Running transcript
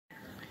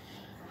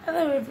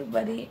Hello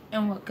everybody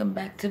and welcome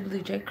back to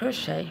Blue Jay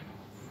Crochet.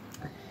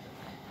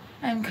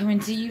 I'm coming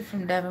to you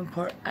from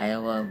Davenport,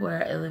 Iowa,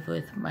 where I live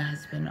with my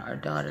husband, our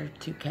daughter,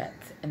 2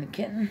 cats, and a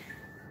kitten.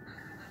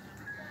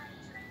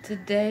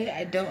 Today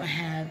I don't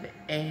have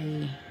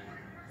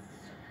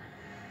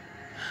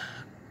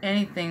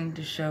anything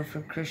to show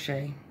for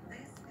crochet.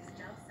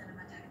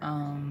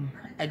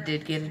 I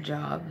did get a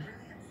job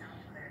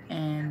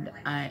and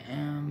I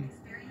am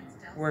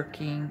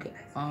working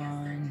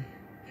on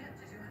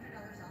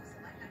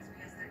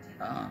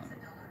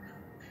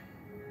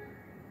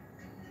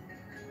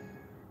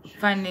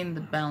finding the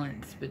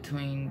balance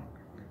between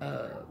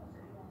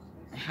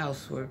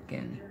housework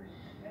and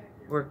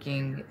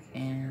working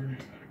and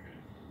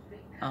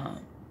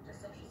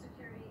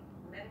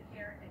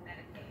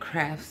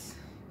crafts.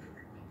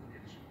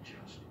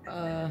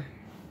 I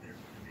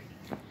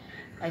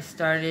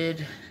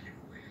started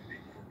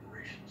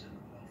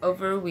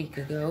over a week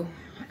ago.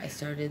 I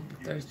started the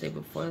Thursday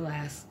before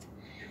last,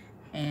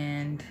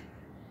 and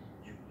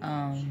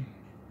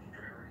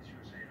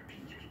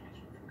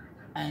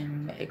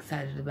I'm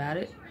excited about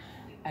it.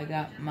 I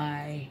got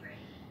my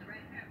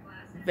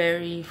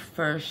very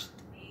first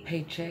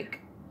paycheck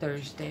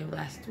Thursday of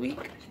last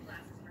week,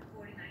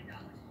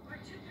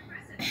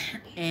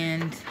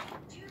 and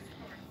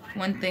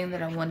one thing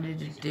that I wanted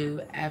to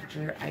do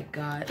after I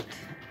got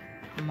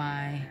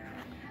my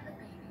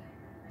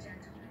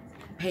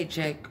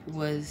paycheck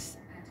was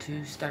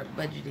to start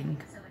budgeting.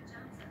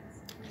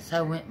 So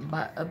I went and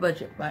bought a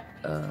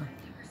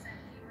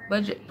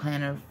budget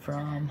planner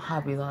from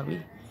Hobby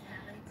Lobby,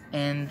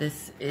 and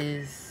this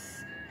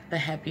is the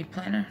Happy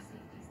Planner,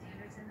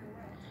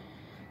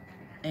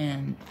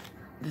 and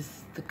this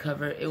is the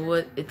cover.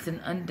 It's an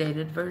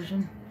undated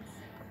version,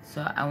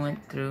 so I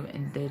went through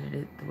and dated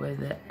it the way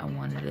that I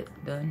wanted it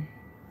done.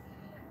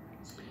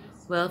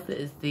 Wealth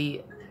is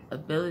the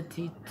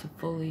ability to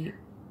fully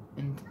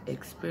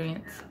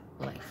experience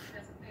life.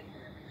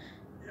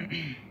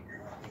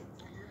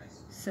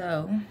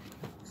 So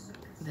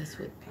that's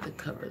what the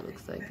cover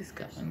looks like. It's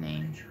got my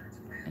name,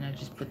 and I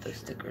just put those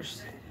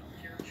stickers.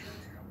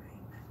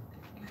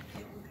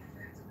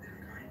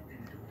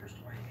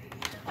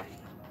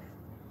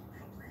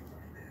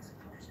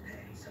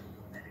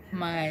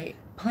 My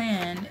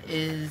plan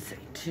is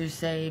to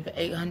save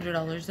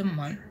 $800 a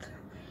month.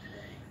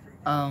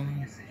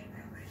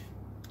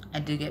 I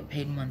do get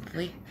paid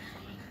monthly,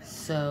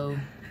 so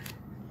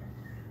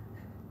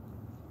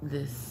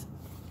this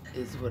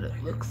is what it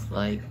looks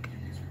like.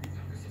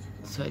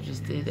 So I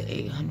just did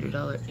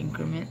 $800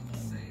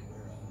 increments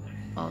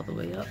all the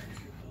way up.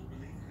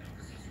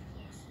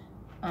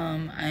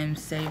 I'm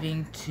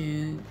saving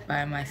to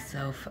buy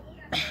myself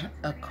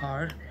a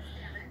car.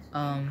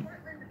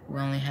 We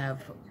only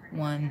have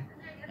one,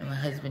 and my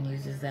husband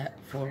uses that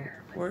for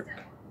work.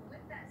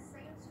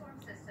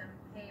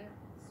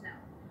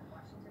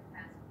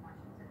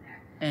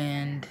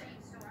 And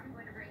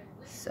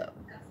so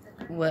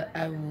what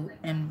I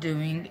am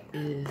doing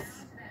is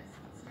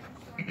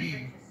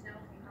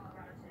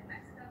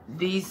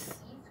these,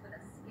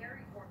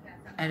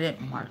 I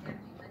didn't mark them,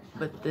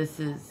 but this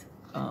is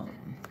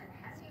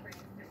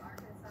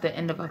the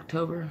end of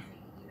October,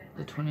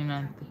 the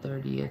 29th, the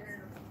 30th,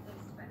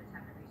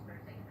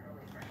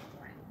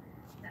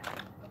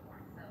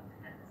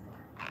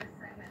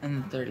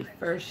 and the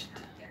 31st.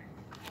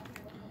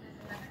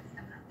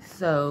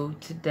 So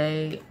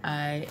today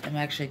I am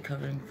actually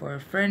covering for a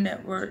friend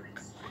at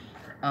work,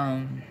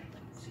 and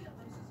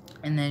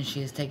then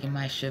she is taking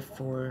my shift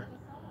for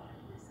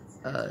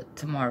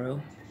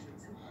tomorrow.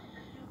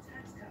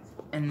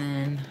 And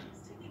then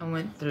I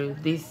went through,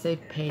 these say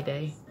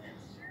payday,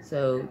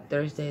 so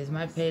Thursday is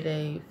my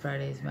payday,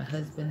 Friday is my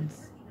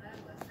husband's,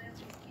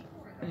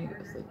 and it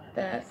goes like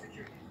that.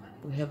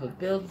 We have a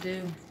bill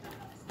due,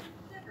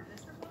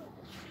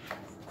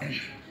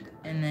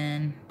 and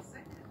then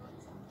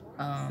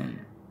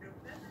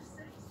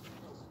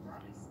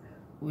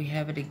we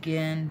have it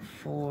again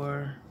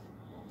for,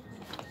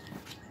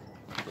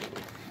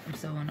 I'm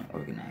so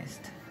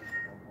unorganized.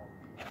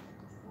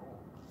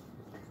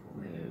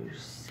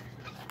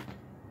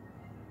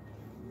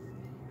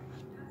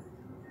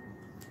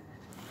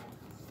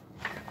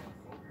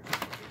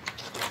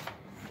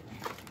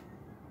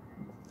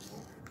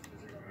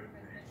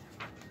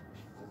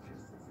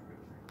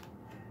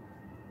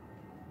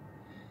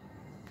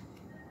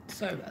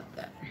 Sorry about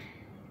that.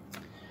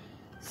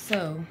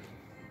 So,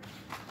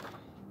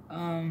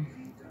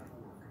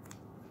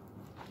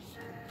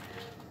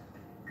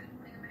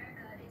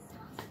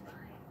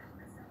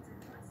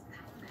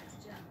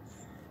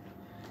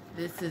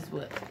 this is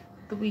what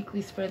the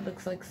weekly spread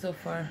looks like so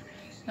far.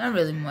 Not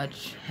really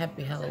much.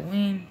 Happy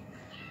Halloween.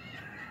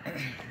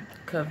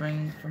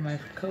 Covering for my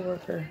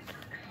coworker.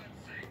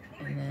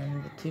 And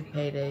then the 2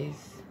 paydays.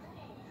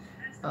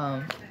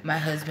 My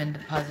husband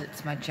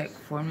deposits my check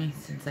for me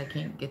since I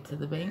can't get to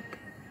the bank.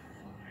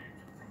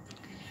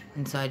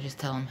 And so I just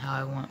tell him how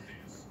I want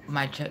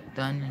my check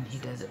done, and he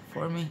does it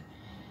for me.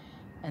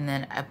 And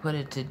then I put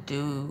it to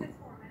do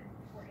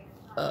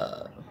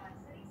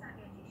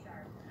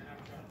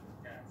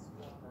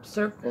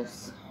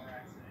circles.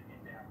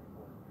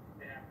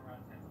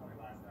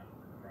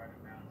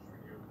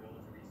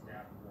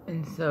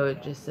 And so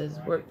it just says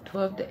work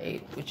 12 to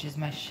 8, which is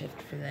my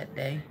shift for that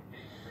day.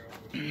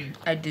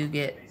 I do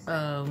get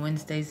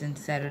Wednesdays and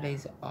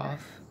Saturdays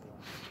off,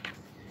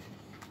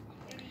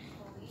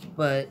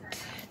 but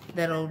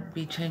that'll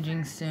be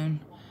changing soon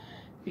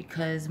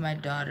because my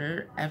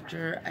daughter,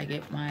 after I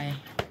get my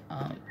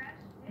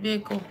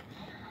vehicle,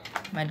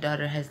 my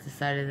daughter has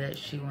decided that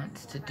she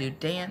wants to do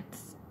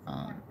dance,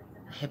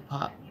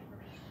 hip-hop.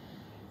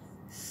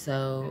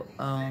 So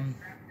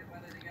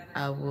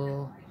I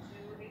will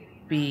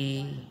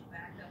be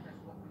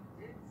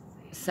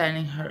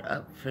signing her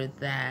up for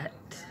that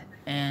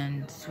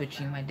and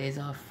switching my days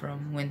off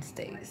from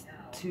Wednesdays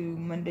to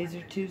Mondays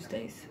or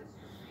Tuesdays.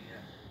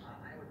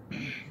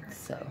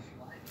 So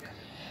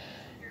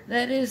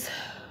that is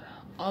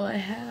all I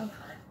have.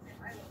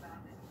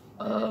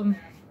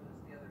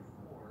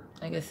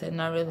 Like I said,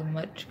 not really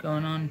much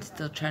going on.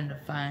 Still trying to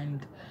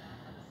find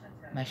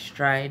my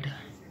stride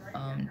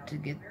to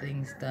get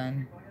things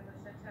done.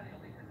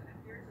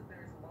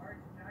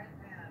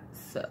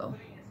 So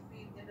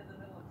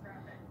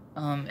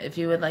if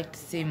you would like to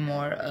see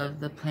more of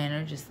the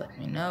planner, just let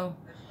me know.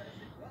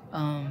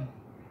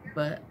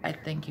 But I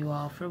thank you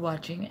all for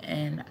watching,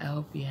 and I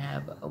hope you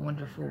have a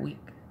wonderful week.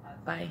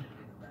 Bye.